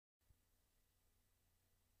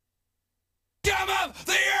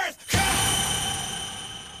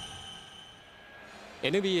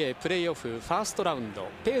NBA プレーオフファーストラウンド、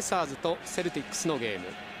ペーサーズとセルティックスのゲーム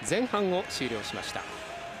前半を終了しました。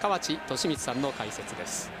河内俊光さんの解説で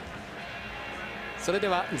す。それで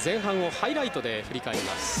は前半をハイライトで振り返り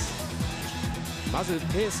ます。まず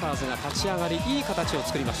ペーサーズが立ち上がりいい形を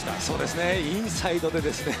作りました。そうですね、インサイドで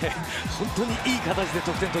ですね本当にいい形で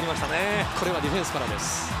得点取りましたね。これはディフェンスからで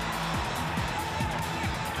す。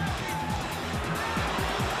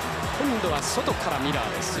今度は外からミラ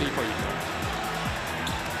ーでスリーポイント。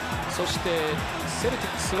そしてセルティ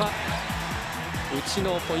ックスは内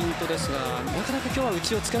のポイントですが、なかなか今日は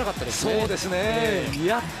内をつけなかったですね。そうですね、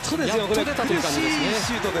やっとですよ、やっと出たという感じですね。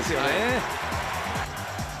シュートですよね、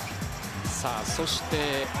さあそし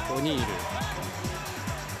てオニール、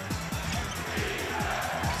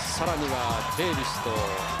さらにはデイビスと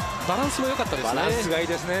バランスも良かったですね。バランスがいい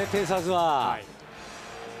ですね、ペーサーズは。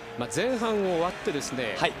前半を終わってです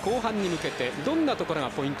ね、後半に向けてどんなところが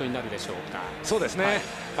ポイントになるでしょうか。そうですね、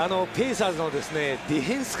ペーサーズのですねディ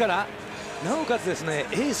フェンスからなおかつですね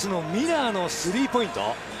エースのミラーのスリーポイン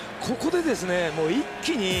ト、ここでですねもう一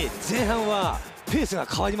気に前半はペースが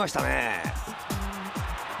変わりましたね。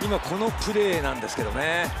今このプレーなんですけど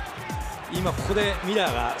ね、今ここでミラ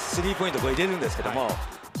ーがスリーポイントを入れるんですけども、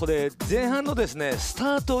これ前半のですねス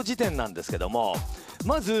タート時点なんですけども、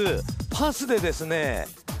まずパスでですね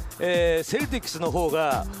セルティックスの方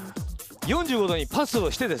が45度にパス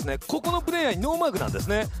をしてですね、ここのプレーヤーにノーマークなんです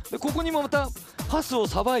ね。でここにもまたパスを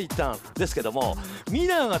さばいたんですけども、ミ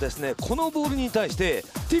ラーがですねこのボールに対して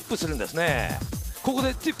ティップするんですね。ここ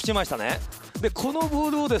でティップしましたね。でこのボ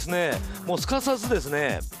ールをですねもうすかさずです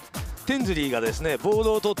ねテンズリーがですねボー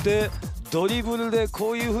ルを取ってドリブルで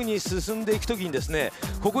こういう風に進んでいくときにですね、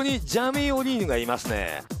ここにジャミー・オニールがいます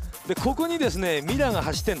ね。でここにですねミラーが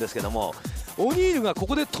走ってるんですけども、オニールがこ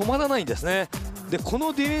こで止まらないんですね。でこ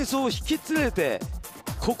のディフェンスを引き連れて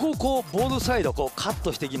ここをこうボールサイドこうカッ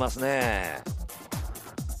トしていきますね。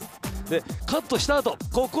でカットした後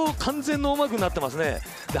ここ完全ノーマークになってますね。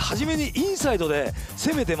で初めにインサイドで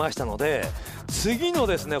攻めてましたので、次の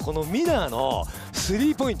ですねこのミラーのス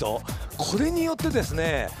リーポイント、これによってです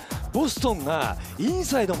ねボストンがイン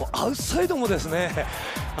サイドもアウトサイドもですね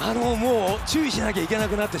もう注意しなきゃいけな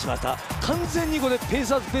くなってしまった。完全にこれペー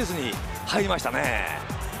サーズペースに入りましたね。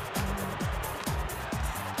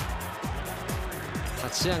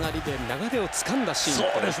立ち上がりで流れを掴んだシーンと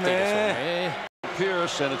言っていいでしょうね。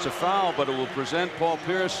Pierce, and it's a foul, but it will present Paul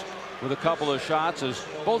Pierce with a couple of shots as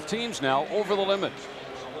both teams now over the limit.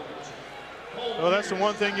 Well, that's the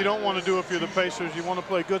one thing you don't want to do if you're the Pacers. You want to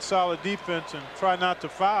play good, solid defense and try not to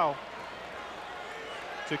foul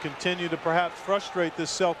to continue to perhaps frustrate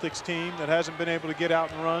this Celtics team that hasn't been able to get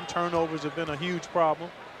out and run. Turnovers have been a huge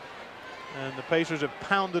problem, and the Pacers have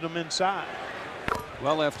pounded them inside.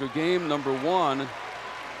 Well, after game number one,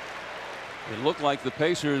 it looked like the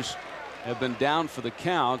Pacers have been down for the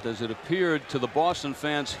count, as it appeared to the Boston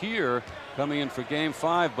fans here coming in for game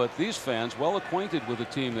 5, but these fans well acquainted with a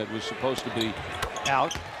team that was supposed to be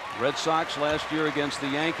out. Red Sox last year against the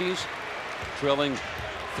Yankees, trailing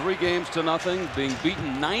 3-0, being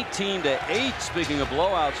beaten 19-8. Speaking of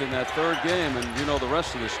blowouts in that third game, and you know the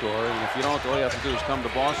rest of the story, and if you don't, all you have to do is come to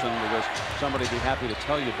Boston because somebody will be happy to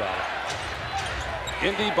tell you about it.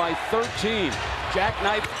 Indy by 13,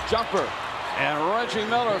 jackknife jumper, and Reggie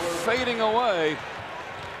Miller fading away.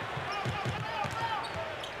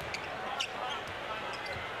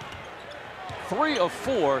 Three of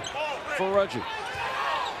 4 for Reggie.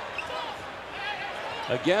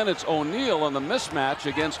 Again, it's O'Neal on the mismatch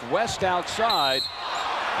against West outside,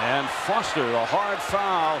 and Foster, the hard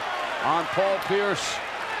foul on Paul Pierce.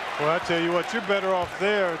 Well, I tell you what, you're better off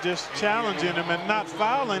there just challenging him and not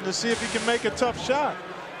fouling to see if he can make a tough shot.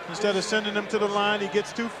 Instead of sending him to the line, he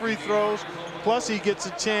gets 2 free throws, plus he gets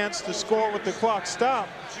a chance to score with the clock stopped.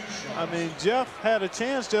 I mean, Jeff had a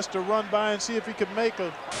chance just to run by and see if he could make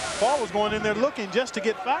a... Paul was going in there looking just to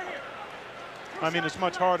get fouled. I mean, it's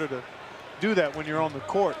much harder to do that when you're on the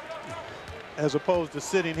court as opposed to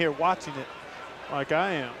sitting here watching it like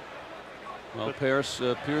I am. Well, Pierce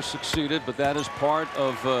succeeded, but that is part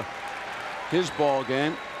of his ball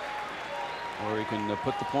game, where he can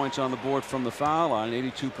put the points on the board from the foul line.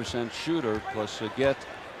 82% shooter, plus get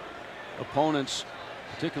opponents,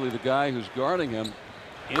 particularly the guy who's guarding him,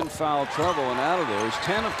 in foul trouble and out of there. He's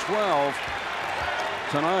 10 of 12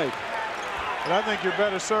 tonight. But I think you're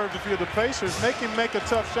better served if you're the Pacers. Make him make a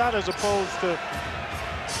tough shot as opposed to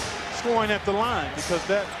scoring at the line, because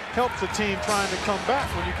that helps the team trying to come back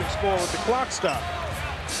when you can score with the clock stop.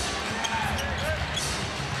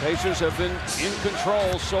 Pacers have been in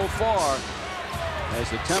control so far as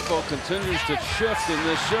the tempo continues to shift in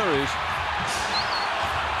this series.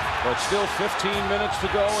 but still 15 minutes to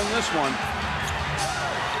go in this one.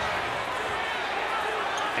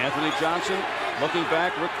 Anthony Johnson looking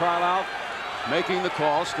back. Rick Carlisle making the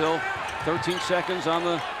call. Still 13 seconds on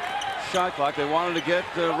the shot clock. They wanted to get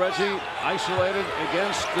Reggie isolated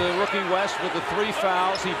against rookie West with the 3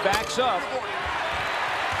 fouls. He backs up.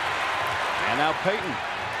 And now Payton.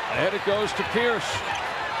 Ahead it goes to Pierce.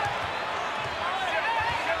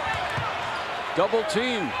 Double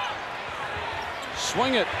team.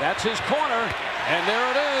 Swing it. That's his corner. And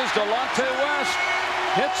there it is. Delonte West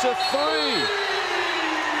hits a 3.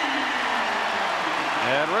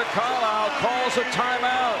 And Rick Carlisle calls a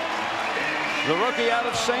timeout. The rookie out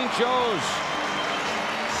of St. Joe's.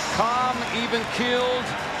 Calm, even-keeled,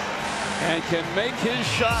 and can make his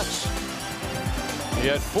shots. He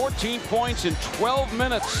had 14 points in 12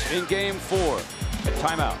 minutes in Game 4.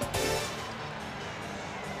 Timeout.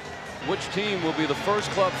 Which team will be the first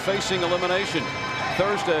club facing elimination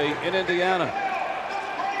Thursday in Indiana?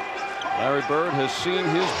 Larry Bird has seen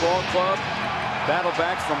his ball club battle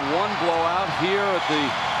back from one blowout here at the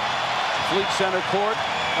Fleet Center court,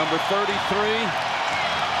 number 33.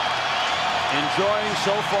 Enjoying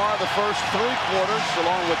so far the first 3 quarters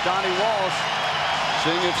along with Donnie Walsh,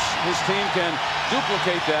 seeing if his team can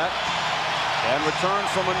duplicate that and return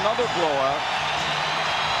from another blowout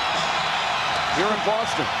here in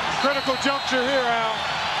Boston. Critical juncture here, Al.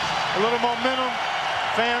 A little momentum.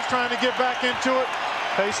 Fans trying to get back into it.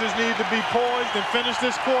 Pacers need to be poised and finish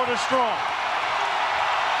this quarter strong.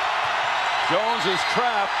 Jones is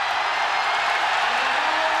trapped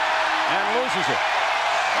and loses it.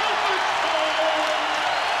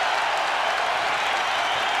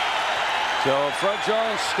 So Fred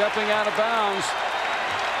Jones stepping out of bounds.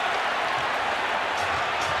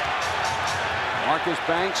 Marcus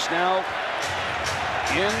Banks now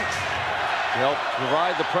in to help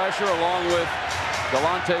provide the pressure along with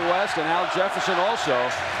Delonte West and Al Jefferson also.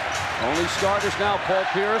 Only starters now, Paul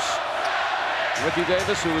Pierce, Ricky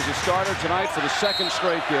Davis, who was a starter tonight for the 2nd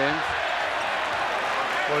straight game.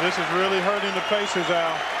 Well, this is really hurting the Pacers,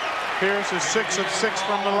 Al. Pierce is 6 of 6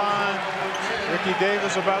 from the line. Ricky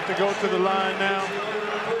Davis about to go to the line now.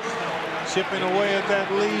 Chipping away at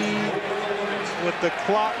that lead with the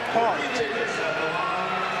clock parked.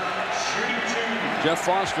 Jeff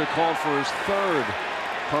Foster called for his 3rd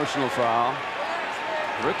personal foul.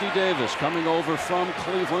 Ricky Davis coming over from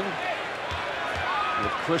Cleveland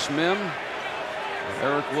with Chris Mim,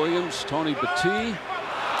 Eric Williams, Tony Battie.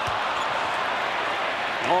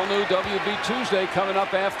 All new WB Tuesday coming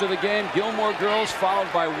up after the game. Gilmore Girls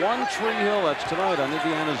followed by One Tree Hill. That's tonight on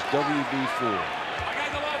Indiana's WB4.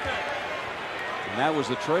 And that was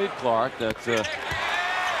the trade, Clark, that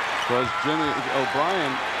caused Jimmy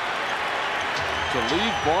O'Brien to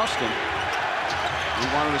leave Boston. He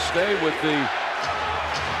wanted to stay with the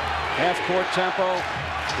half-court tempo,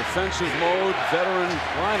 defensive mode, veteran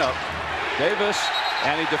lineup. Davis,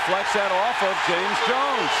 and he deflects that off of James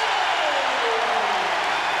Jones.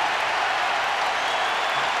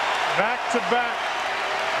 Back-to-back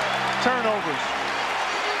turnovers.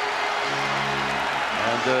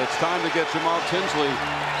 And it's time to get Jamal Tinsley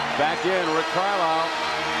back in. Rick Carlisle,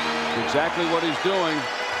 exactly what he's doing.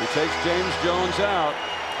 He takes James Jones out.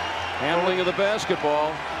 Handling of the basketball.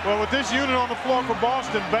 Well, with this unit on the floor for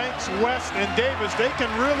Boston, Banks, West, and Davis, they can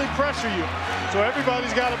really pressure you. So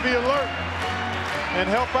everybody's got to be alert and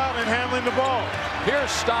help out in handling the ball. Here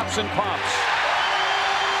stops and pops.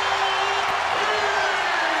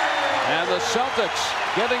 And the Celtics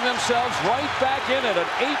getting themselves right back in it, an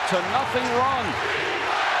 8-0 run.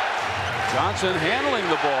 Johnson handling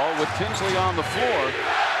the ball with Tinsley on the floor.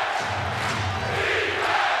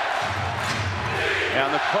 And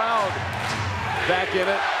the crowd back in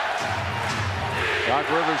it. Doc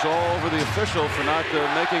Rivers all over the official for not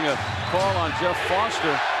making a call on Jeff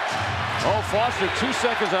Foster. Oh, Foster, 2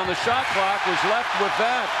 seconds on the shot clock, was left with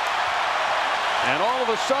that. And all of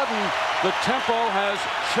a sudden, the tempo has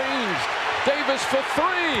changed. Davis for 3.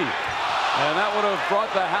 And that would have brought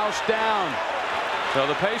the house down. So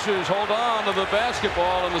the Pacers hold on to the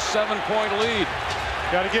basketball in the 7-point lead.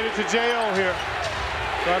 Got to get it to J.O. here.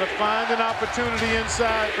 Try to find an opportunity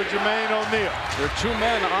inside for Jermaine O'Neal. There are 2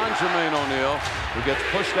 men on Jermaine O'Neal, who gets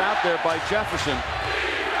pushed out there by Jefferson.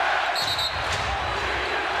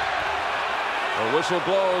 The whistle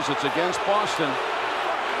blows. It's against Boston.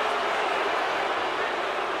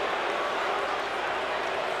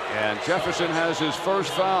 And Jefferson has his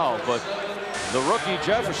first foul, but the rookie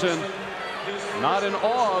Jefferson not in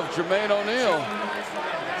awe of Jermaine O'Neal.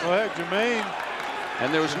 Well, heck, Jermaine.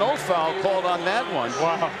 And there was no foul called on that one.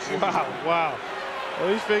 Wow, wow, wow. Well,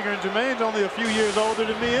 he's figuring Jermaine's only a few years older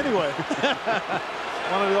than me anyway.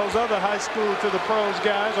 one of those other high school to the pros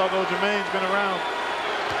guys, although Jermaine's been around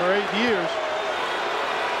for 8 years.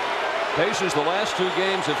 Pacers the last 2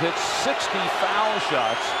 games have hit 60 foul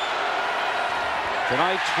shots.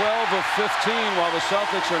 Tonight 12 of 15, while the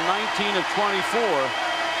Celtics are 19 of 24.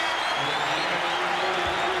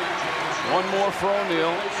 One more for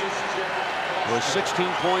O'Neal, with 16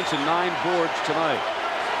 points and 9 boards tonight.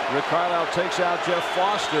 Rick Carlisle takes out Jeff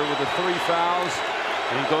Foster with the 3 fouls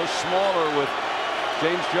and goes smaller with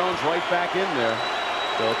James Jones right back in there.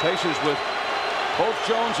 So Pacers with both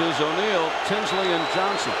Joneses, O'Neal, Tinsley, and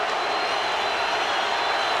Johnson.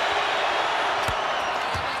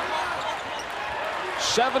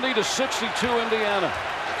 (70-62) Indiana.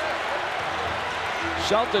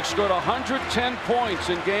 Celtics scored 110 points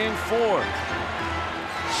in game 4.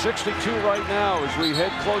 62 right now as we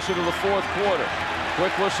head closer to the 4th quarter.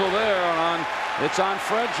 Quick whistle there, and it's on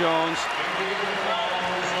Fred Jones.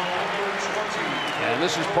 And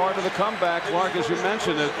this is part of the comeback, Clark, as you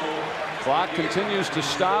mentioned it. Clock continues to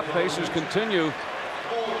stop. Pacers continue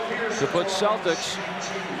to put Celtics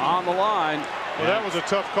on the line. Well, that was a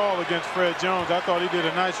tough call against Fred Jones. I thought he did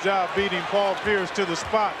a nice job beating Paul Pierce to the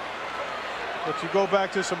spot. But you go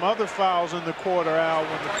back to some other fouls in the quarter, Al,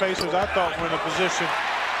 when the Pacers, I thought, were in a position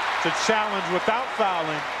to challenge without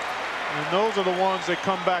fouling. And those are the ones that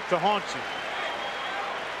come back to haunt you.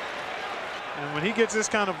 And when he gets this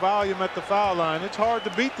kind of volume at the foul line, it's hard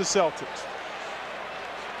to beat the Celtics.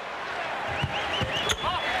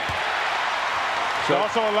 It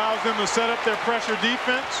also allows them to set up their pressure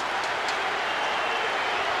defense.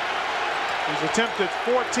 He's attempted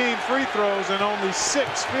 14 free throws and only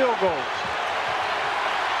 6 field goals.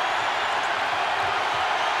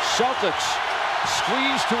 Celtics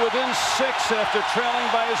squeezed to within 6 after trailing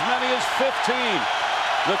by as many as 15.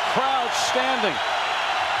 The crowd standing,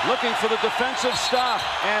 looking for the defensive stop,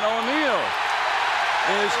 and O'Neal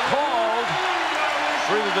is called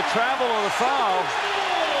for either the travel or the foul.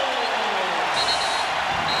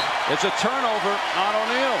 It's a turnover on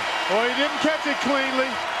O'Neal. Well, he didn't catch it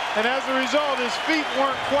cleanly, and as a result, his feet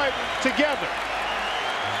weren't quite together.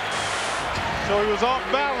 So he was off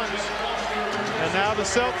balance. And now the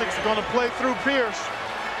Celtics are going to play through Pierce.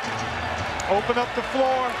 Open up the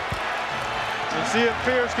floor and see if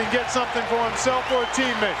Pierce can get something for himself or a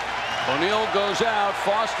teammate. O'Neal goes out.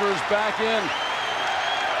 Foster is back in.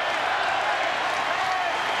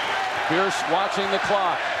 Pierce watching the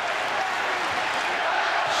clock.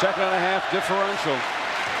 2.5 differential.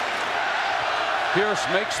 Pierce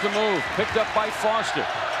makes the move. Picked up by Foster.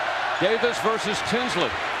 Davis versus Tinsley.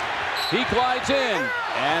 He glides in,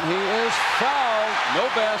 and he is fouled. No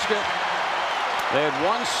basket. They had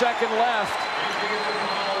 1 second left.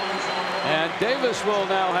 And Davis will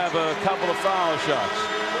now have a couple of foul shots.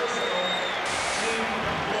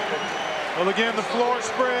 Well, again, the floor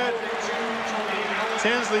spread.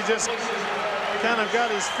 Tinsley just kind of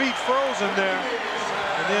got his feet frozen there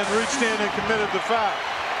and then reached in and committed the foul.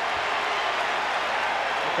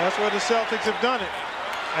 That's where the Celtics have done it.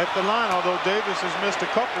 At the line, although Davis has missed a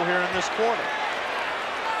couple here in this quarter.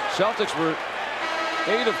 Celtics were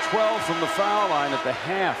 8 of 12 from the foul line at the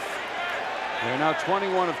half. They're now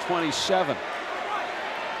 21 of 27.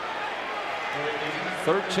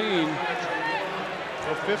 13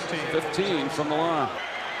 of 15. 15 from the line.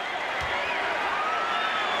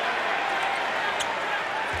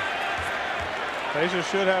 Pacers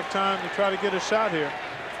should have time to try to get a shot here.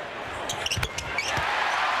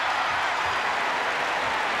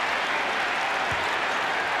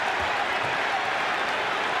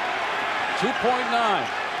 .9.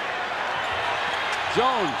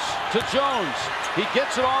 Jones to Jones. He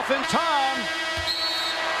gets it off in time.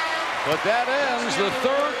 But that ends the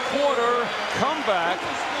 3rd quarter comeback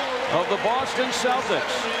of the Boston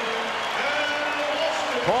Celtics.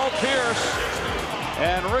 Paul Pierce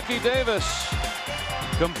and Ricky Davis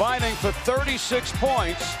combining for 36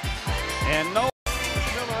 points and no.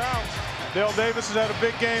 Miller out. Dale Davis has had a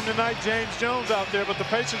big game tonight. James Jones out there, but the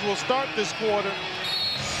Pacers will start this quarter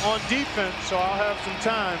on defense, so I'll have some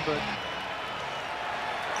time, but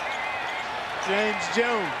James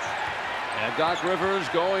Jones. And Doc Rivers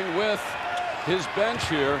going with his bench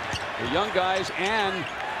here. The young guys and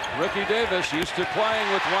Ricky Davis used to playing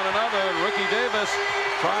with one another. Ricky Davis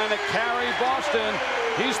trying to carry Boston.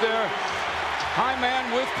 He's their high man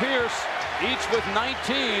with Pierce, each with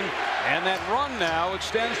 19. And that run now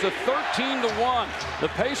extends to 13-1. The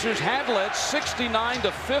Pacers had led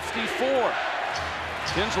 69-54.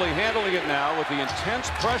 Tinsley handling it now with the intense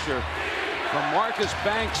pressure from Marcus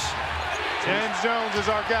Banks. James Jones is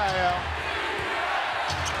our guy, Al.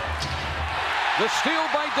 The steal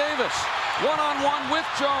by Davis. One-on-one with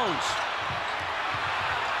Jones.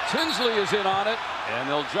 Tinsley is in on it, and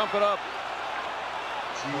they'll jump it up.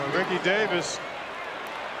 Well, Ricky Davis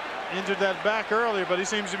injured that back earlier, but he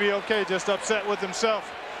seems to be okay, just upset with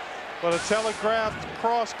himself. But a telegraphed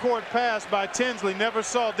cross-court pass by Tinsley, never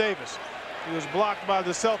saw Davis. He was blocked by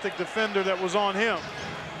the Celtic defender that was on him,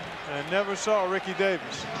 and never saw Ricky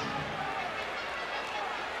Davis.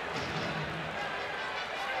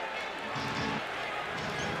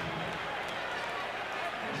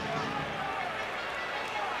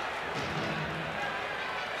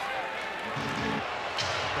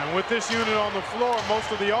 And with this unit on the floor,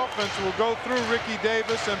 most of the offense will go through Ricky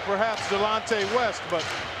Davis and perhaps Delonte West, but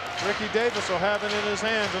Ricky Davis will have it in his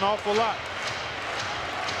hands an awful lot.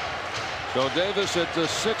 So Davis at the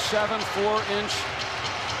 6'7", 4-inch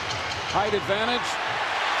height advantage,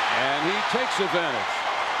 and he takes advantage.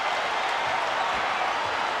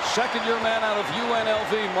 Second-year man out of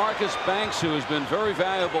UNLV, Marcus Banks, who has been very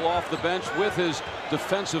valuable off the bench with his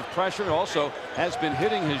defensive pressure, also has been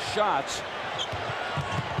hitting his shots.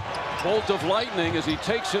 Bolt of lightning as he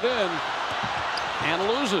takes it in and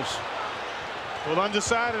loses. Well,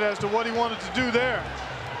 undecided as to what he wanted to do there.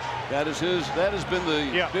 That has been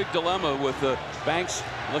the big dilemma with Banks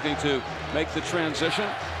looking to make the transition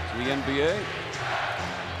to the NBA.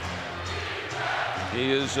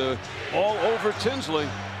 He is all over Tinsley.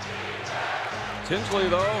 Tinsley,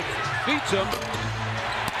 though, beats him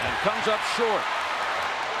and comes up short.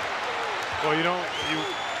 Well,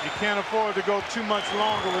 you can't afford to go too much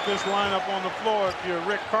longer with this lineup on the floor if you're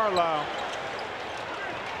Rick Carlisle.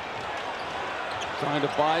 Trying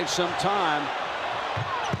to bide some time.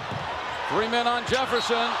 3 men on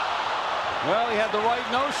Jefferson. Well, he had the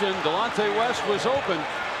right notion. Delonte West was open.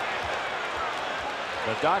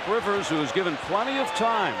 But Doc Rivers, who has given plenty of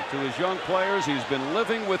time to his young players, he's been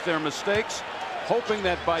living with their mistakes, hoping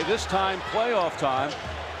that by this time, playoff time,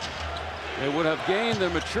 they would have gained their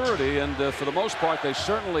maturity, and for the most part, they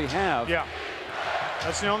certainly have. Yeah,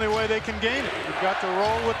 that's the only way they can gain it. You've got to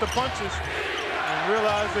roll with the punches and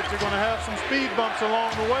realize that you're going to have some speed bumps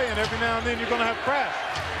along the way, and every now and then you're going to have crash.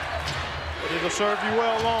 But it'll serve you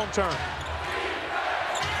well long term.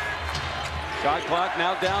 Shot clock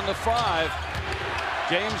now down to 5.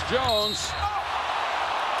 James Jones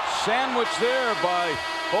sandwiched there by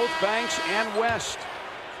both Banks and West.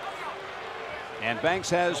 And Banks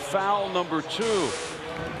has foul number 2. So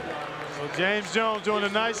James Jones doing a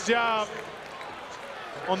nice job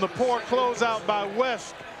on the poor closeout by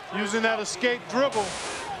West, using that escape dribble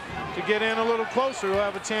to get in a little closer. He'll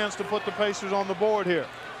have a chance to put the Pacers on the board here.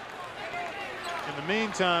 In the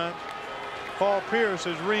meantime, Paul Pierce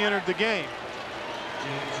has re-entered the game.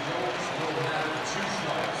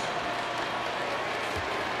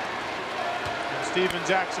 And Steven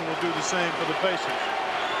Jackson will do the same for the Pacers.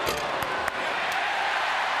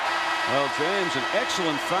 Well, James, an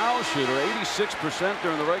excellent foul shooter, 86%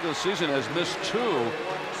 during the regular season, has missed 2.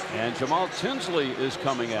 And Jamal Tinsley is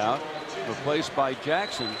coming out, replaced by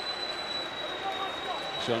Jackson.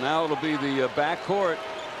 So now it'll be the backcourt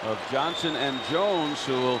of Johnson and Jones,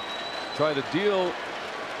 who will try to deal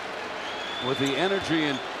with the energy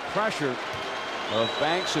and pressure of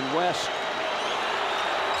Banks and West.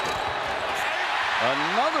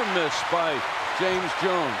 Another miss by James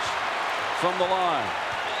Jones from the line.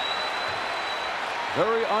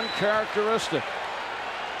 Very uncharacteristic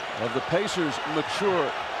of the Pacers' mature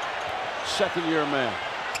second-year man.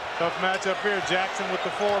 Tough matchup here. Jackson with the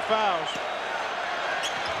 4 fouls.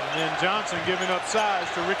 And then Johnson giving up size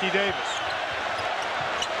to Ricky Davis.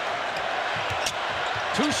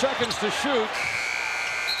 2 seconds to shoot.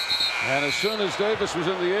 And as soon as Davis was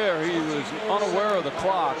in the air, he was unaware of the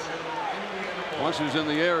clock. Once he was in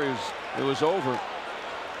the air, it was over.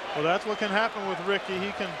 Well, that's what can happen with Ricky.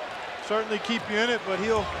 He can certainly keep you in it, but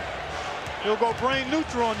he'll go brain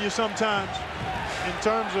neutral on you sometimes in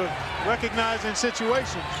terms of recognizing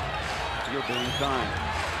situations. You're being kind.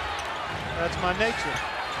 That's my nature.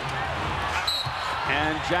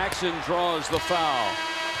 And Jackson draws the foul.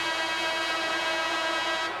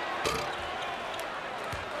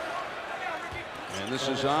 And this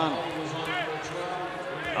is on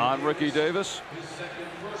Ricky Davis.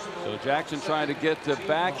 So Jackson trying to get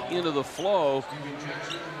back into the flow.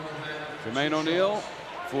 Jermaine O'Neal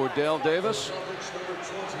for Dale Davis.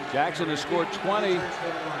 Jackson has scored 20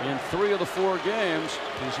 in 3 of the 4 games.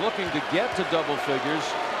 He's looking to get to double figures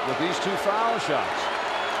with these 2 foul shots.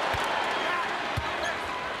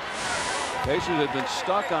 Pacers have been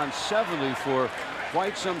stuck on 70 for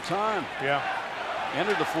quite some time. Yeah.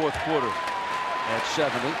 Entered the 4th quarter at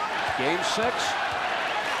 70. Game 6.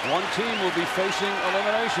 One team will be facing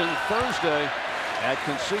elimination Thursday at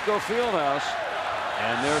Conseco Fieldhouse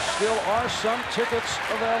And there still are some tickets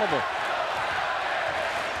available.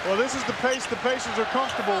 Well, this is the pace the Pacers are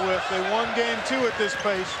comfortable with. They won game 2 at this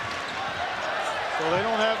pace, so they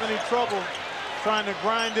don't have any trouble trying to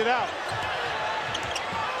grind it out.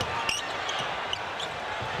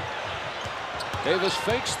 Davis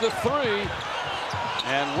fakes the 3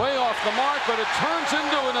 and way off the mark, but it turns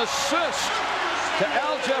into an assist to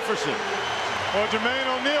Al Jefferson. Well, Jermaine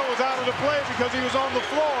O'Neal was out of the play because he was on the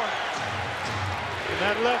floor. And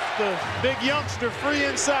that left the big youngster free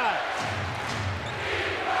inside.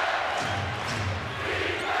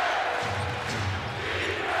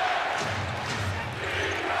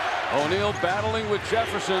 O'Neal battling with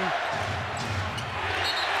Jefferson.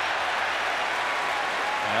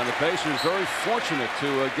 And the Pacers very fortunate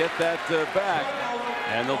to get that back.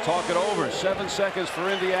 And they'll talk it over. 7 seconds for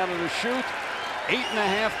Indiana to shoot.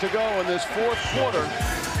 8.5 to go in this 4th quarter.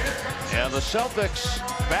 And the Celtics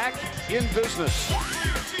back in business.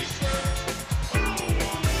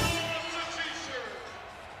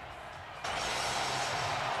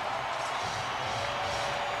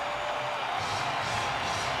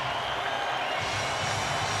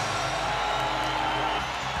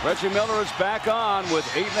 Reggie Miller is back on with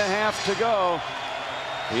 8.5 to go.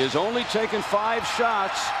 He has only taken 5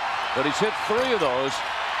 shots, but he's hit 3 of those.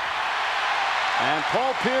 And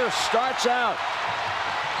Paul Pierce starts out.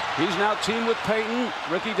 He's now teamed with Payton.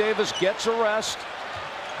 Ricky Davis gets a rest.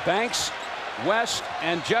 Banks, West,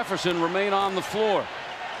 and Jefferson remain on the floor.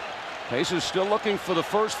 Pacers still looking for the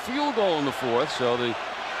first field goal in the 4th, so the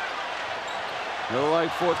Miller Lite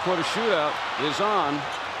 4th quarter shootout is on.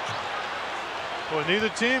 Well, neither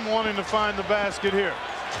team wanting to find the basket here.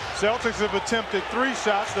 Celtics have attempted 3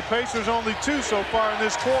 shots. The Pacers only 2 so far in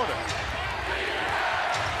this quarter.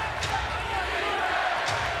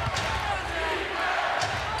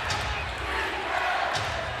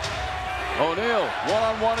 O'Neal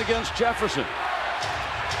one-on-one against Jefferson.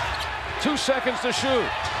 2 seconds to shoot.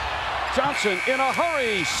 Johnson in a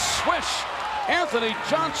hurry. Swish. Anthony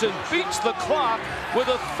Johnson beats the clock with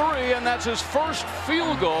a 3, and that's his first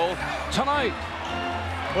field goal tonight.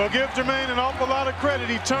 Well, give Jermaine an awful lot of credit.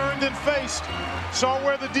 He turned and faced, saw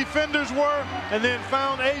where the defenders were, and then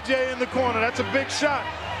found AJ in the corner. That's a big shot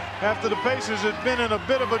after the Pacers had been in a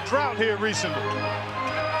bit of a drought here recently.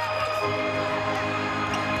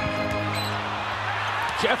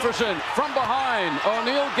 Jefferson from behind.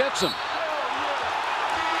 O'Neal gets him.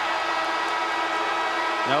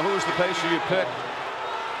 Now, who's the Pacer you picked?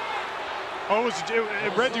 Oh,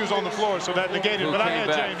 Reggie was on the floor, so that negated. Who but I came had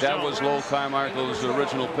back? James That Jones. was Lowell Carmichael's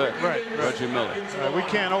original pick. Right. Reggie Miller. We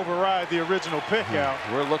can't override the original pick out.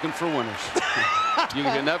 We're looking for winners. You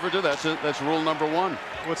can never do that. That's rule number 1.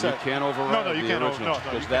 What's you that? You can't override No, you the can't. original,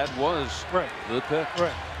 because that was the pick.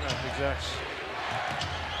 Right. Exactly.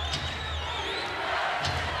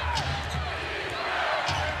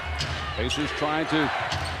 Pacers trying to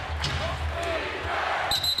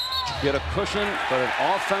get a cushion, but an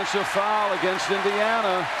offensive foul against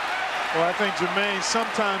Indiana. Well, I think Jermaine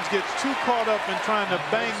sometimes gets too caught up in trying to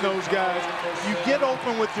bang those guys. You get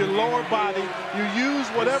open with your lower body. You use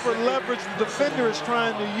whatever leverage the defender is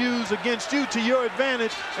trying to use against you to your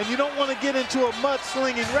advantage, and you don't want to get into a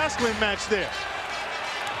mudslinging wrestling match there.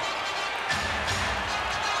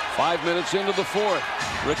 5 minutes into the 4th.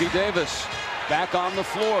 Ricky Davis back on the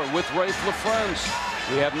floor with Rafe LaFrentz.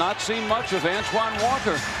 We have not seen much of Antoine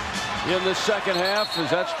Walker in the second half, as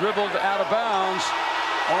that's dribbled out of bounds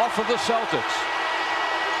off of the Celtics.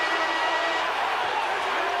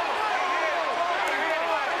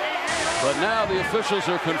 But now the officials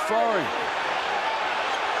are conferring.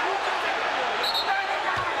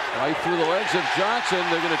 Right through the legs of Johnson.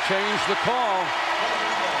 They're going to change the call.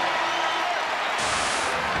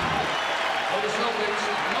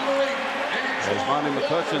 As Monty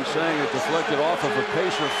McCutcheon saying it deflected off of a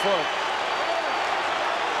Pacer foot.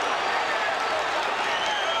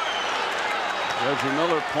 Reggie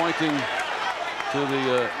Miller pointing to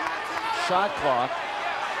the shot clock.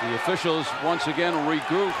 The officials once again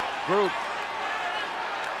regroup.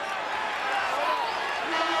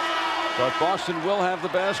 But Boston will have the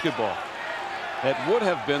basketball. That would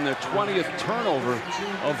have been their 20th turnover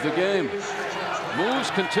of the game. Moves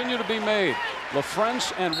continue to be made.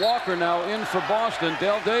 LaFrentz and Walker now in for Boston.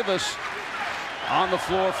 Dale Davis on the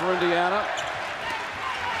floor for Indiana.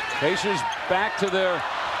 Pacers back to their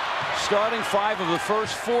starting 5 of the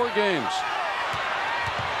first 4 games.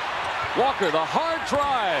 Walker, the hard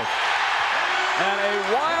drive. And a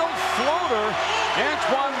wild floater.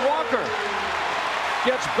 Antoine Walker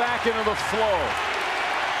gets back into the flow.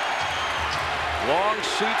 Long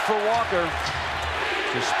seat for Walker.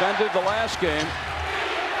 Suspended the last game.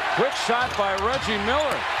 Quick shot by Reggie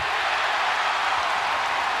Miller.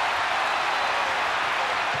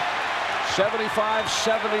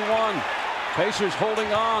 75-71. Pacers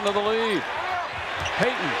holding on to the lead.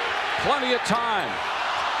 Payton, plenty of time.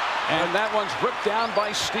 And that one's ripped down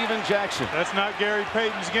by Steven Jackson. That's not Gary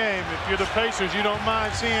Payton's game. If you're the Pacers, you don't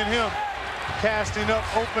mind seeing him casting up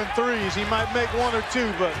open threes. He might make one or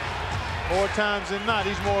two, but more times than not,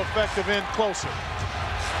 he's more effective in closer.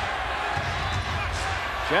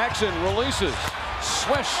 Jackson releases.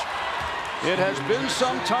 Swish. It has been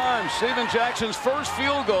some time. Steven Jackson's first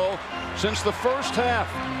field goal since the first half.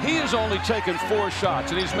 He has only taken 4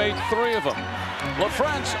 shots, and he's made 3 of them.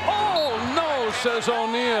 LaFrance, oh no, says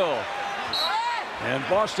O'Neal. And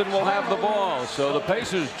Boston will have the ball. So the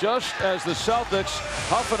Pacers, just as the Celtics,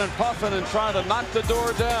 huffing and puffing and trying to knock the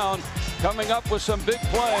door down, coming up with some big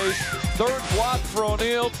plays. Third block for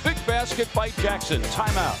O'Neal. Big basket by Jackson.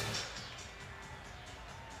 Timeout.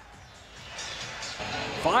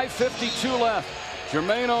 5:52 left.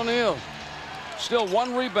 Jermaine O'Neal still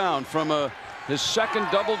 1 rebound from his second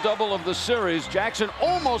double-double of the series. Jackson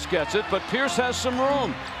almost gets it, but Pierce has some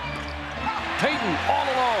room. Payton all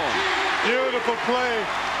alone. Beautiful play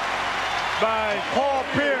by Paul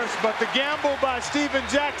Pierce, but the gamble by Steven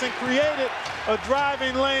Jackson created a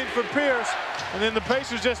driving lane for Pierce, and then the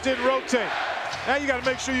Pacers just didn't rotate. Now you got to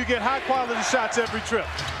make sure you get high-quality shots every trip.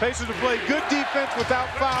 Pacers have played good defense without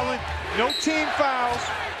fouling. No team fouls.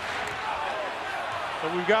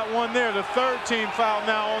 But we've got one there, the 3rd team foul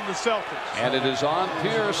now on the Celtics. And it is on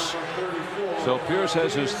Pierce. So Pierce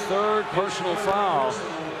has his 3rd personal foul.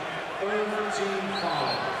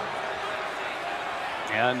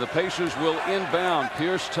 And the Pacers will inbound.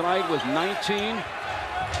 Pierce tonight with 19,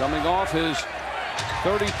 coming off his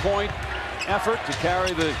 30-point effort to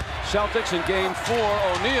carry the Celtics in game 4.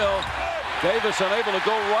 O'Neal, Davis unable to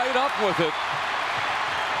go right up with it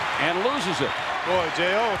and loses it. Boy,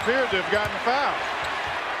 J.O. appeared to have gotten fouled.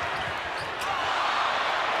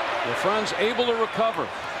 LaFrance able to recover.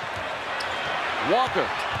 Walker,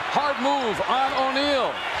 hard move on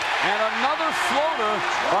O'Neal. And another floater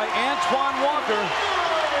by Antoine Walker.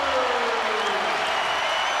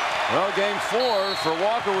 Well, game 4 for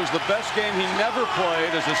Walker was the best game he never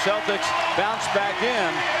played as the Celtics bounced back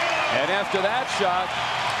in. And after that shot,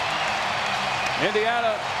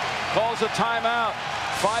 Indiana calls a timeout.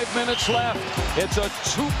 5 minutes left. It's a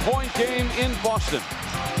 2-point game in Boston.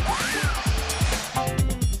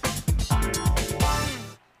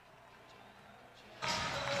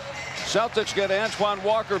 Celtics get Antoine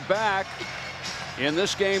Walker back in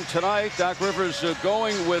this game tonight. Doc Rivers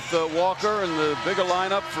going with Walker in the bigger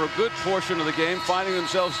lineup for a good portion of the game, finding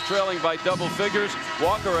themselves trailing by double figures.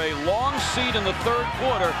 Walker a long seed in the 3rd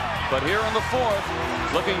quarter, but here in the 4th,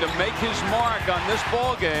 looking to make his mark on this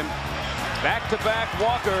ball game. Back-to-back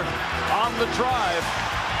Walker on the drive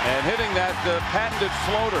and hitting that patented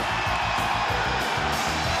floater.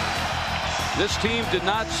 This team did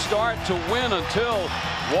not start to win until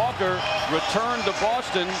Walker returned to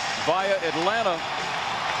Boston via Atlanta.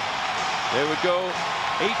 They would go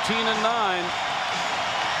 18-9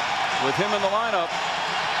 with him in the lineup.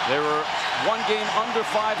 They were 1 game under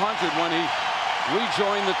 500 when he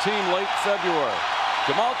rejoined the team late February.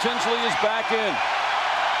 Jamal Tinsley is back in.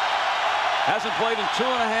 Hasn't played in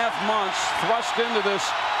 2.5 months. Thrust into this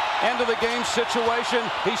end of the game situation.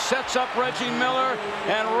 He sets up Reggie Miller,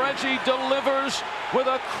 and Reggie delivers with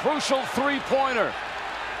a crucial 3-pointer.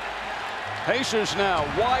 Pacers now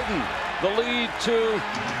widen the lead to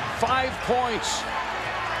 5 points.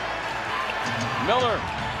 Miller,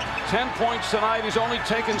 10 points tonight. He's only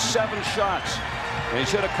taken 7 shots. And he's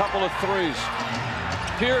hit a couple of threes.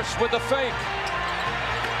 Pierce with the fake.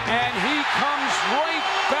 And he comes right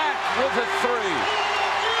back with a 3.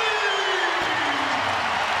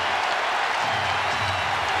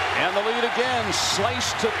 And the lead again,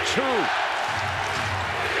 sliced to 2.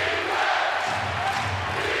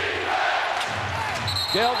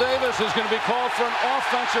 Dale Davis is going to be called for an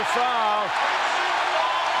offensive foul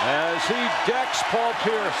as he decks Paul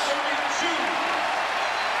Pierce.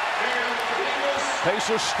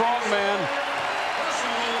 Pacers strongman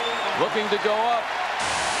looking to go up,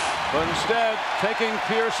 but instead taking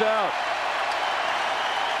Pierce out.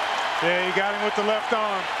 Yeah, he got him with the left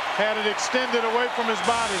arm. Had it extended away from his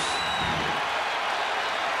body.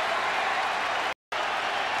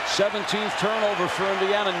 17th turnover for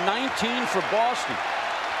Indiana, 19 for Boston.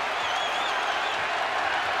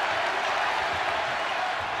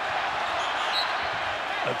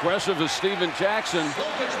 Aggressive is Steven Jackson,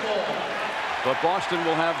 but Boston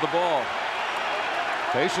will have the ball.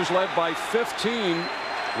 Pacers led by 15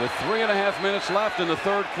 with 3.5 minutes left in the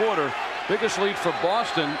 3rd quarter. Biggest lead for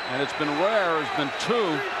Boston, and it's been rare, has been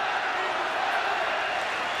 2.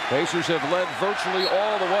 Pacers have led virtually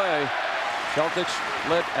all the way. Celtics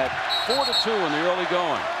led at 4-2 in the early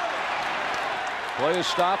going. Play is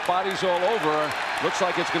stopped, bodies all over. Looks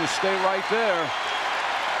like it's going to stay right there.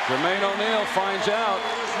 Jermaine O'Neal finds out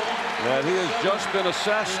that he has just been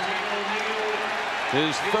assessed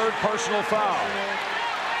his 3rd personal foul.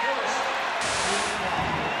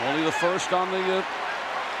 Only the 1st on the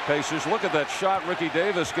Pacers. Look at that shot Ricky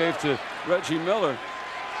Davis gave to Reggie Miller.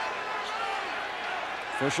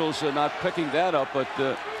 Officials are not picking that up, but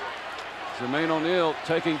Jermaine O'Neal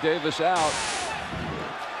taking Davis out.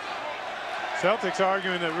 Celtics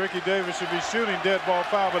arguing that Ricky Davis should be shooting dead ball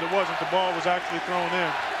foul, but it wasn't. The ball was actually thrown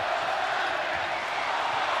in.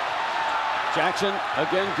 Jackson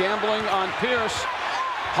again gambling on Pierce.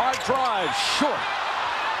 Hard drive, short.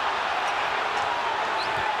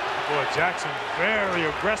 Boy, Jackson very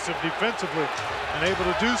aggressive defensively and able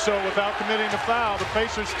to do so without committing a foul. The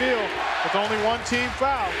Pacers still with only 1 team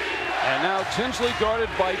foul. And now Tinsley guarded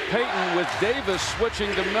by Payton with Davis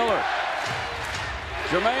switching to Miller.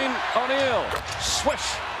 Jermaine O'Neal,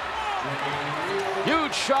 swish.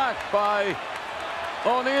 Huge shot by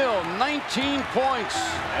O'Neal, 19 points,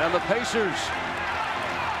 and the Pacers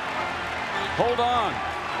hold on.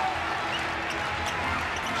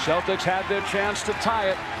 Celtics had their chance to tie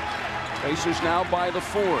it. Pacers now by the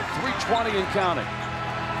 4, 3:20 and counting.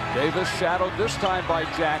 Davis shadowed this time by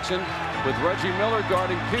Jackson with Reggie Miller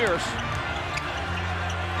guarding Pierce.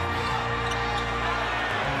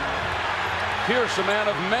 Pierce, a man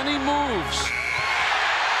of many moves.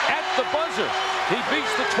 At the buzzer, he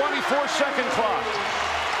beats the 24-second clock.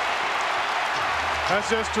 That's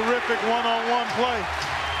just terrific one-on-one play.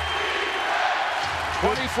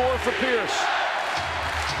 24 for Pierce.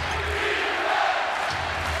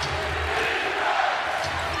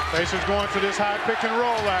 Pacers going to this high pick and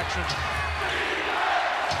roll action.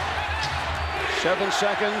 7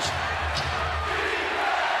 seconds.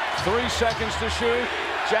 3 seconds to shoot.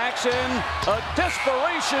 Jackson, a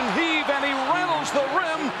desperation heave, and he rattles the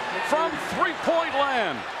rim from three-point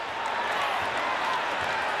land.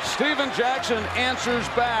 Steven Jackson answers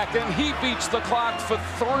back, and he beats the clock for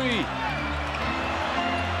 3.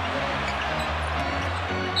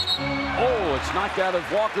 Oh, it's knocked out of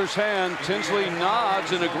Walker's hand. Tinsley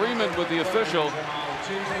nods in agreement with the official.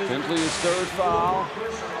 Tinsley, his 3rd foul.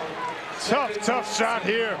 Tough shot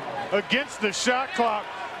here against the shot clock.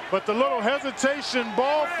 But the little hesitation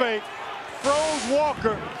ball fake froze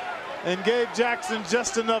Walker and gave Jackson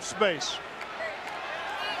just enough space.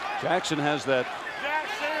 Jackson has that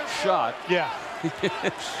shot. Yeah.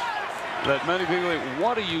 That many people think,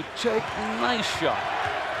 what do you take? Nice shot.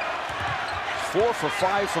 4 for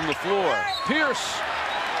 5 from the floor. Pierce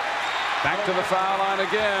back to the foul line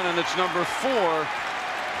again, and it's number 4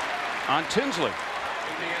 on Tinsley.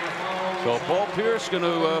 So Paul Pierce going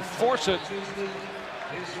to force it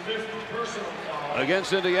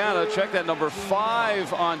against Indiana. Check that, number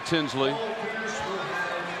 5 on Tinsley.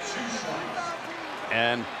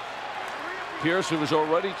 And Pierce, who has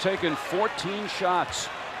already taken 14 shots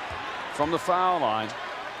from the foul line.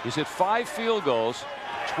 He's hit 5 field goals,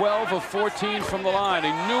 12 of 14 from the line.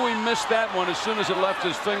 He knew he missed that one as soon as it left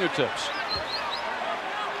his fingertips.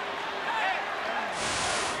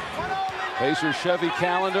 Pacers Chevy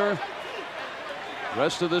calendar.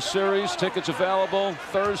 Rest of this series, tickets available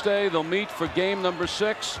Thursday. They'll meet for game number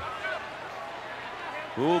 6.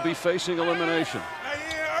 Who will be facing elimination?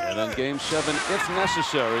 And then game 7, if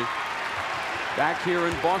necessary, back here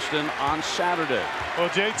in Boston on Saturday. Well,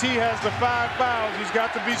 JT has the 5 fouls. He's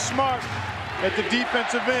got to be smart at the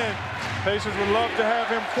defensive end. Pacers would love to have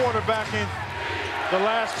him quarterbacking the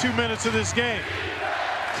last 2 minutes of this game.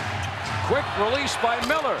 Quick release by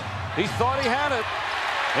Miller. He thought he had it.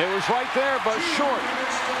 It was right there, but short.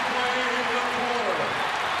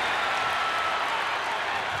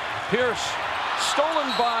 Pierce stolen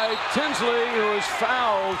by Tinsley, who is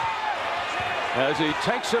fouled as he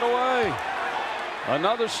takes it away.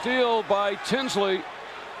 Another steal by Tinsley,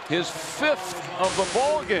 his 5th of the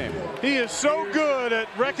ball game. He is so good at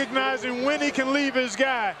recognizing when he can leave his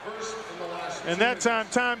guy. And that time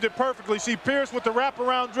timed it perfectly. See, Pierce with the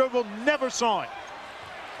wraparound dribble, never saw it.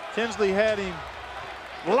 Tinsley had him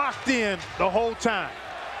locked in the whole time.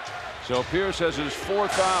 So Pierce has his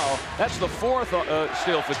 4th foul. That's the 4th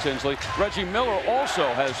steal for Tinsley. Reggie Miller also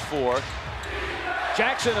has 4.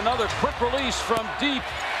 Jackson, another quick release from deep.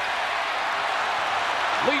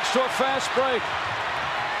 Leads to a fast break.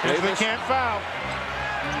 Tinsley can't foul.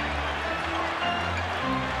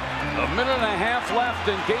 A minute and a half left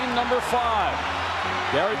in game number 5.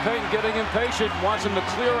 Gary Payton getting impatient, wants him to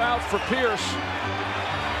clear out for Pierce.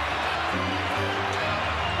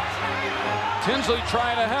 Tinsley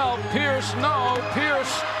trying to help. Pierce, no.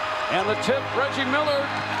 Pierce, and the tip. Reggie Miller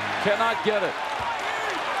cannot get it.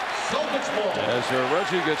 As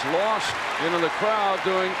Reggie gets lost into the crowd,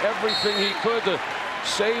 doing everything he could to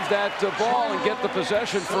save that ball and get the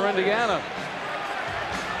possession for Indiana.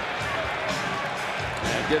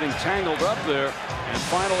 And getting tangled up there and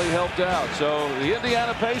finally helped out. So the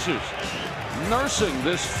Indiana Pacers nursing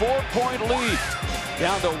this 4-point lead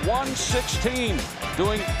down to 116,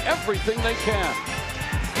 doing everything they can.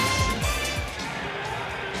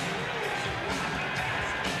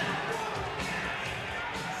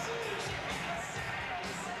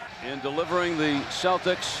 In delivering the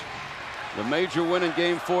Celtics the major win in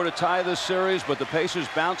Game 4 to tie this series, but the Pacers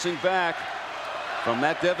bouncing back from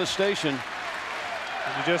that devastation.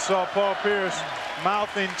 And you just saw Paul Pierce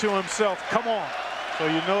mouthing to himself, come on. So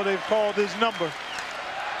you know they've called his number.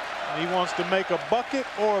 And he wants to make a bucket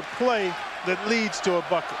or a play that leads to a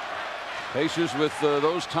bucket. Pacers with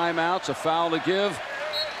those timeouts, a foul to give.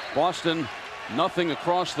 Boston, nothing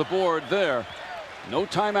across the board there. No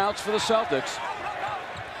timeouts for the Celtics.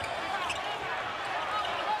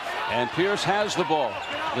 And Pierce has the ball.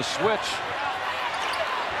 The switch.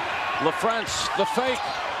 LaFrance, the fake.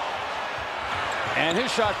 And his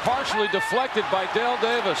shot partially deflected by Dale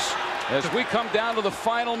Davis. As we come down to the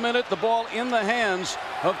final minute, the ball in the hands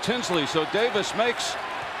of Tinsley. So Davis makes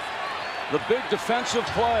the big defensive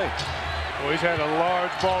play. Well, he's had a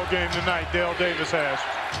large ball game tonight, Dale Davis has.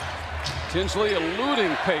 Tinsley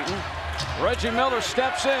eluding Payton. Reggie Miller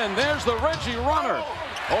steps in. There's the Reggie runner.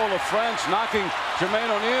 Oh, LaFrance knocking Jermaine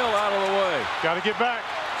O'Neal out of the way. Got to get back.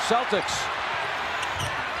 Celtics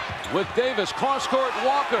with Davis, cross-court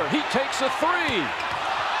Walker. He takes a three.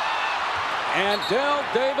 And Dale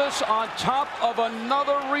Davis on top of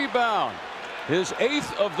another rebound. His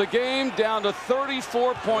 8th of the game, down to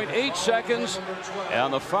 34.8 seconds.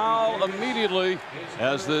 And the foul immediately,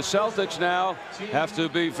 as the Celtics now have to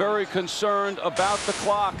be very concerned about the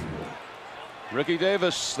clock. Ricky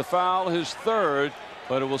Davis, the foul, his 3rd.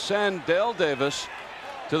 But it will send Dale Davis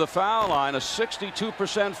to the foul line, a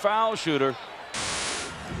 62% foul shooter.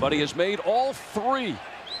 But he has made all 3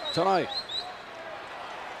 tonight.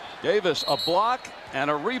 Davis, a block and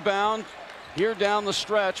a rebound here down the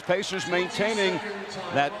stretch. Pacers maintaining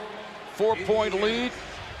that 4-point lead.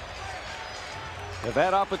 Have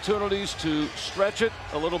had opportunities to stretch it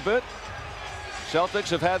a little bit. Celtics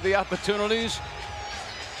have had the opportunities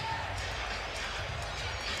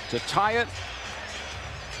to tie it.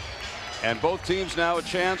 And both teams now a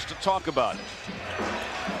chance to talk about it.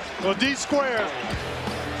 Well, D squared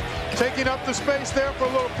taking up the space there for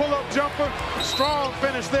a little pull-up jumper. Strong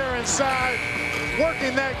finish there inside,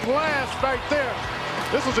 working that glass right there.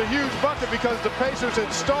 This was a huge bucket because the Pacers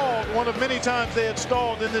had stalled, one of many times they had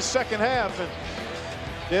stalled in this second half. And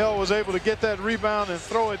Dale was able to get that rebound and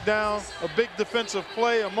throw it down. A big defensive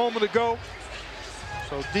play a moment ago.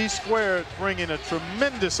 So D squared bringing a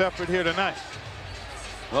tremendous effort here tonight.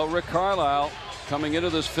 Well, Rick Carlisle coming into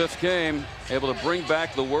this 5th game, able to bring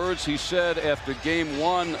back the words he said after Game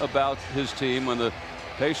 1 about his team when the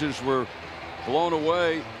Pacers were blown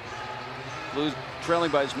away,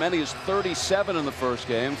 trailing by as many as 37 in the first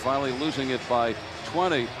game, finally losing it by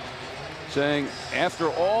 20, saying after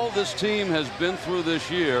all this team has been through this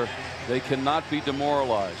year, they cannot be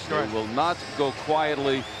demoralized. Right. They will not go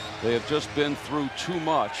quietly. They have just been through too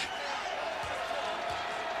much.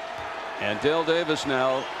 And Dale Davis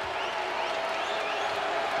now,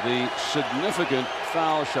 the significant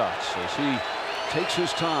foul shots as he takes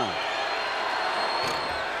his time.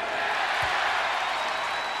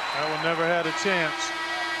 That one never had a chance.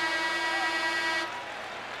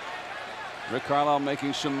 Rick Carlisle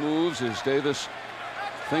making some moves as Davis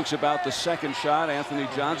thinks about the second shot. Anthony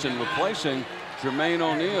Johnson replacing Jermaine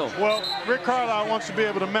O'Neal. Well, Rick Carlisle wants to be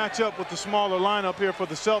able to match up with the smaller lineup here for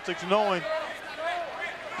the Celtics, knowing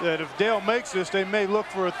that if Dale makes this, they may look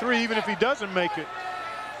for a 3. Even if he doesn't make it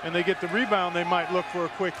and they get the rebound, they might look for a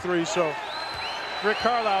quick 3. So Rick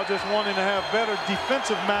Carlisle just wanting to have better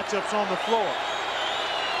defensive matchups on the floor.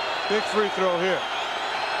 Big free throw here.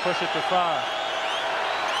 Push it to 5.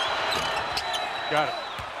 Got it.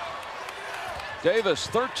 Davis,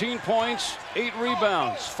 13 points, 8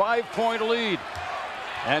 rebounds, 5-point lead.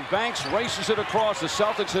 And Banks races it across. The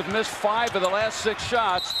Celtics have missed 5 of the last 6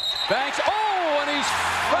 shots. Banks, oh, and he's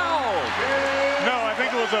fouled. No, I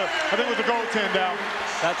think it was a goaltend out.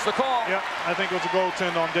 That's the call. Yeah, I think it was a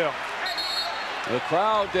goaltend on Dale. The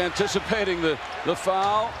crowd anticipating the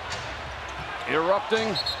foul,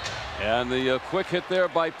 erupting And the quick hit there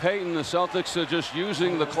by Payton. The Celtics are just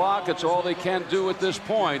using the clock. It's all they can do at this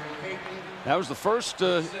point. That was the first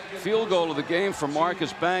field goal of the game for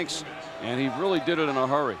Marcus Banks, and he really did it in a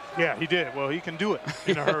hurry. Yeah, he did. Well, he can do it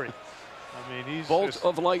in a hurry. I mean, he's bolt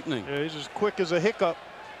of lightning. Yeah, he's as quick as a hiccup.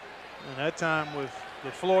 And that time with the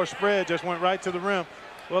floor spread, just went right to the rim.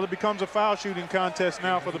 Well, it becomes a foul shooting contest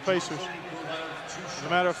now for the Pacers. As a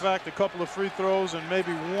matter of fact, a couple of free throws and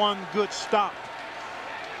maybe one good stop,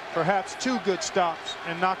 perhaps two good stops,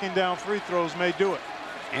 and knocking down free throws may do it.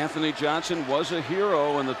 Anthony Johnson was a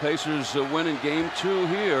hero, and the Pacers win in game 2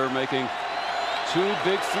 here, making 2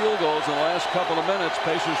 big field goals in the last couple of minutes.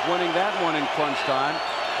 Pacers winning that one in crunch time,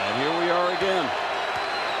 and here we are again.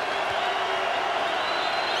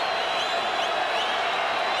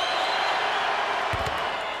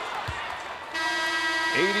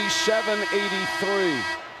 (87-83),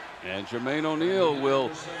 and Jermaine O'Neal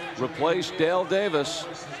will replace Dale Davis.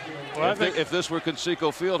 Well, if this were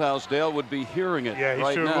Conseco Fieldhouse, Dale would be hearing it yeah, he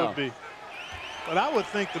right sure now. would be. But I would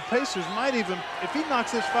think the Pacers might even, if he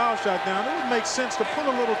knocks this foul shot down, it would make sense to put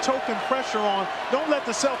a little token pressure on. Don't let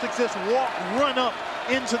the Celtics just run up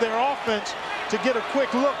into their offense to get a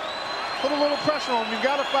quick look. Put a little pressure on them. You've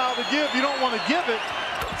got a foul to give. You don't want to give it,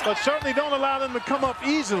 but certainly don't allow them to come up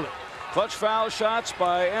easily. Clutch foul shots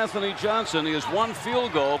by Anthony Johnson. He has 1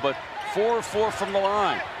 field goal, but 4 of 4 from the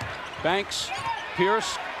line. Banks,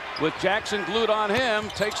 Pierce, with Jackson glued on him,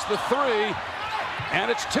 takes the 3,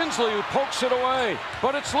 and it's Tinsley who pokes it away,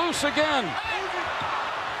 but it's loose again.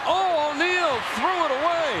 Oh, O'Neal threw it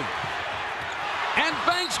away, and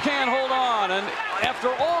Banks can't hold on, and after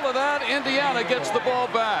all of that, Indiana gets the ball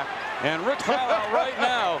back. And Rick Carlisle right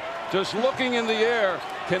now, just looking in the air,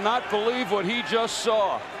 cannot believe what he just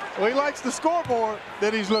saw. Well, he likes the scoreboard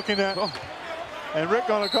that he's looking at. Oh. And Rick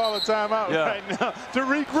going to call a timeout right now to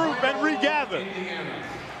regroup and regather.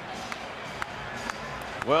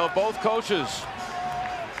 Well, both coaches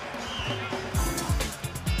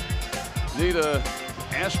need an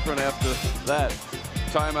aspirin after that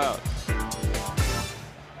timeout.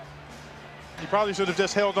 He probably should have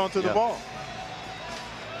just held on to the ball.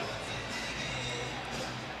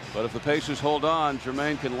 But if the Pacers hold on,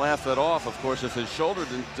 Jermaine can laugh that off. Of course, if his shoulder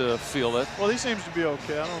didn't feel it. Well, he seems to be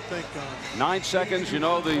okay. I don't think. 9 seconds, you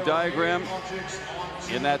know the diagram.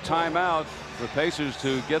 In that timeout, the Pacers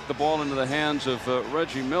to get the ball into the hands of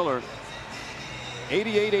Reggie Miller.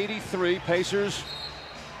 88-83, Pacers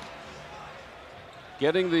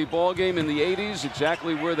getting the ball game in the 80s,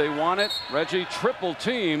 exactly where they want it. Reggie triple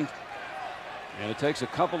teamed, and it takes a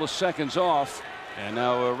couple of seconds off. And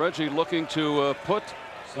now Reggie looking to put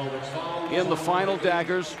in the final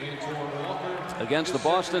daggers against the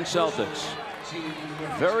Boston Celtics.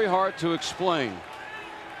 Very hard to explain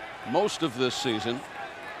most of this season,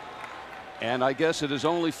 and I guess it is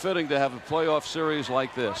only fitting to have a playoff series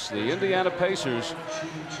like this. The Indiana Pacers,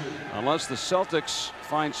 unless the Celtics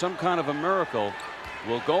find some kind of a miracle,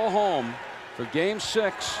 will go home for game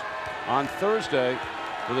 6 on Thursday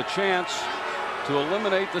with a chance to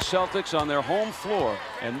eliminate the Celtics on their home floor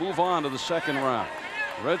and move on to the second round.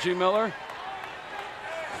 Reggie Miller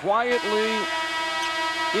quietly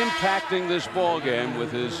impacting this ball game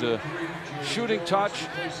with his shooting touch,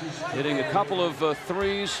 hitting a couple of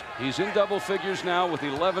threes. He's in double figures now with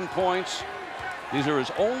 11 points. These are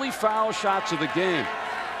his only foul shots of the game,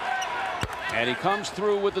 and he comes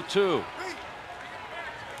through with the 2.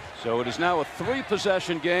 So it is now a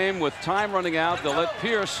 3-possession game with time running out. They'll let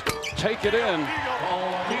Pierce take it in.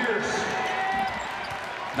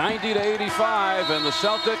 90-85, and the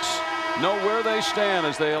Celtics know where they stand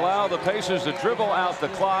as they allow the Pacers to dribble out the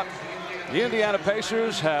clock. The Indiana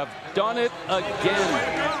Pacers have done it again.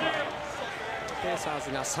 ペーサー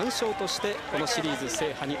ズが3勝としてこのシリーズ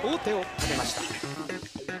制覇に王手をかけました。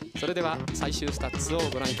それでは最終スタッツを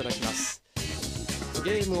ご覧いただきます。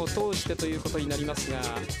ゲームを通してということになりますが、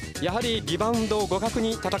やはりリバウンドを互角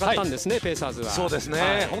に戦ったんですね、ペーサーズは。そうです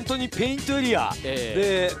ね、本当にペイントエリア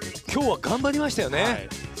で今日は頑張りましたよね。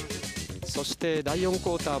そして第4ク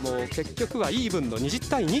ォーターも結局はイーブンの20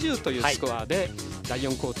対20というスコアで第4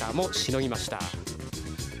クォーターもしのぎました。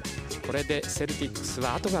これでセルティックス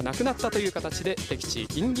は後がなくなったという形で敵地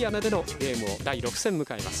インディアナでのゲームを第6戦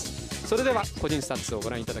迎えます。それでは個人スタッツをご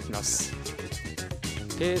覧いただきます。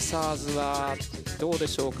ペーサーズはどうで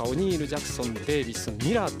しょうか。オニール、ジャクソン、デイビス、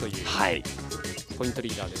ミラーというポイント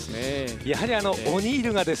リーダーですね。やはりオニー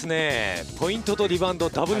ルがですね、ポイントとリバウンド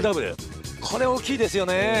ダブルダブル、これ大きいですよ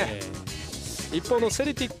ね。一方のセ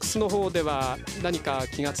ルティックスの方では何か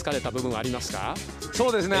気がつかれた部分はありますか。そ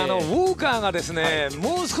うですね、ウォーカーがですね、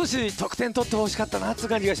もう少し得点取ってほしかったなという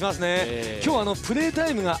感じがしますね。今日プレータ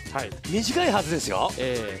イムが短いはずですよ。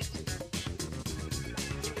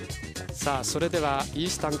さあそれではイー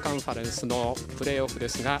スタンカンファレンスのプレーオフで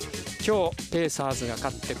すが、今日ペーサーズが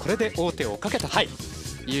勝ってこれで王手をかけたと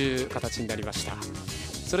いう形になりました。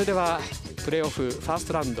それではプレーオフファース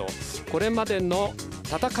トラウンド、これまでの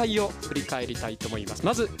戦いを振り返りたいと思います。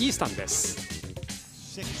まずイースタンです。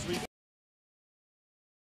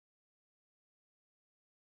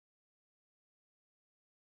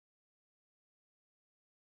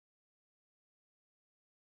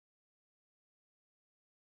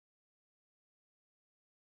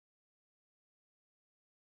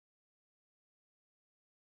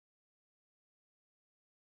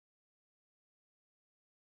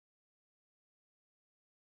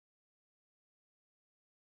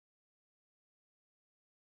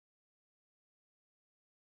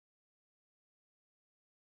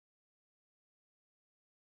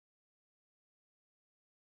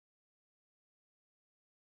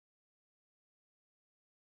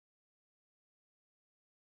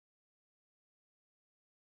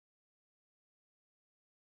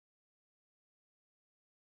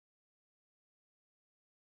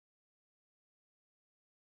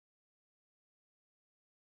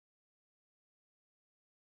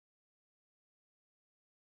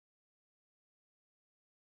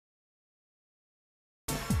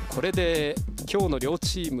これで今日の両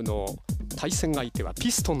チームの対戦相手は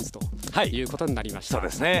ピストンズということになりました、そうで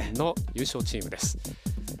すね、の優勝チームです。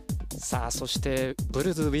さあそしてブ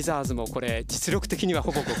ルーズ・ウィザーズもこれ実力的には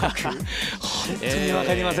ほぼ互角本当に分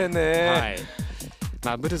かりませんね、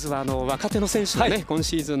ブルーズは若手の選手がね、今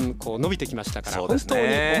シーズンこう伸びてきましたから、本当に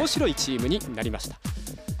面白いチームになりました。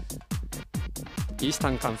イースタ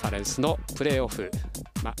ンカンファレンスのプレーオフ、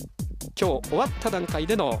今日終わった段階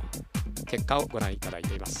での結果をご覧いただい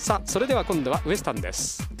ています。さあそれでは今度はウエスタンで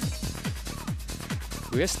す。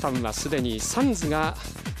ウエスタンはすでにサンズが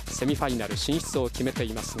セミファイナル進出を決めて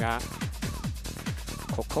いますが、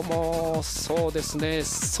ここもそうですね、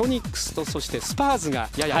ソニックスとそしてスパーズが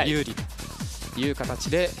やや有利という形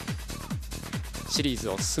でシリーズ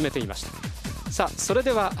を進めていました。さあそれ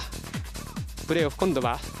ではプレーオフ、今度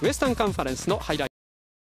はウエスタンカンファレンスのハイライト。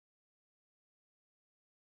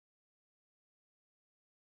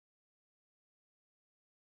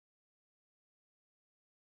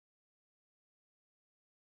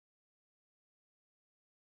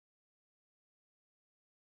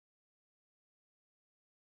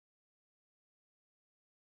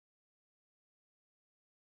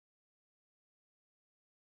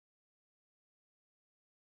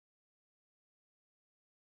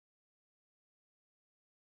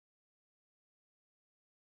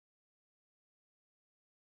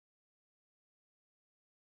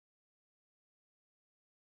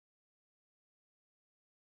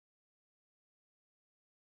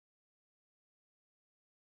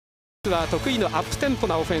は得意のアップテンポ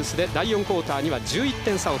なオフェンスで第4クォーターには11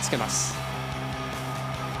点差をつけます。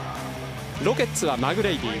ロケッツはマグ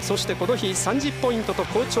レイディ、そしてこの日30ポイントと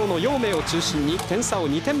好調の陽明を中心に点差を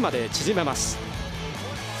2点まで縮めます。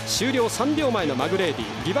終了3秒前のマグレイデ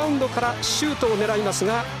ィ、リバウンドからシュートを狙います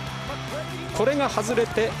が、これが外れ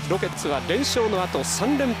てロケッツは連勝の後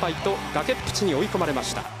3連敗と崖っぷちに追い込まれま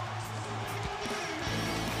した。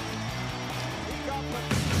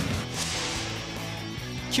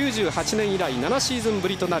98年以来7シーズンぶ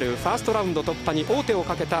りとなるファーストラウンド突破に王手を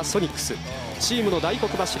かけたソニックス。チームの大黒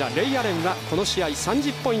柱レイ・アレンはこの試合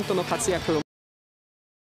30ポイントの活躍を。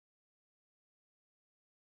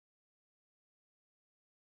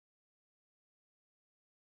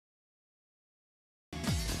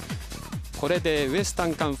これでウエスタ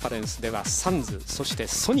ンカンファレンスではサンズ、そして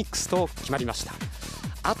ソニックスと決まりました。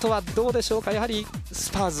あとはどうでしょうか、やはりス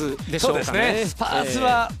パーズでしょうかね。スパーズ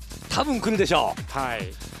は多分来るでしょう。は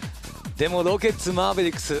い。でもロケッツ、マーベ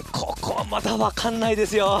リックス、ここはまだ分かんないで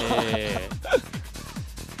すよ。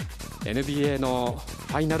NBA の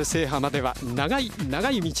ファイナル制覇までは長い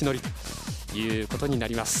長い道のりということにな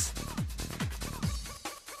ります。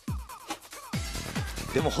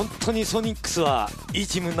でも本当にソニックスはいい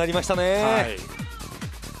チームになりましたね。はい、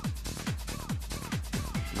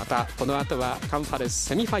またこの後はカンファレンス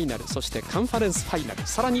セミファイナル、そしてカンファレンスファイナル、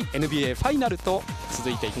さらに NBA ファイナルと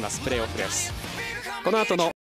続いていきますプレーオフです。この後の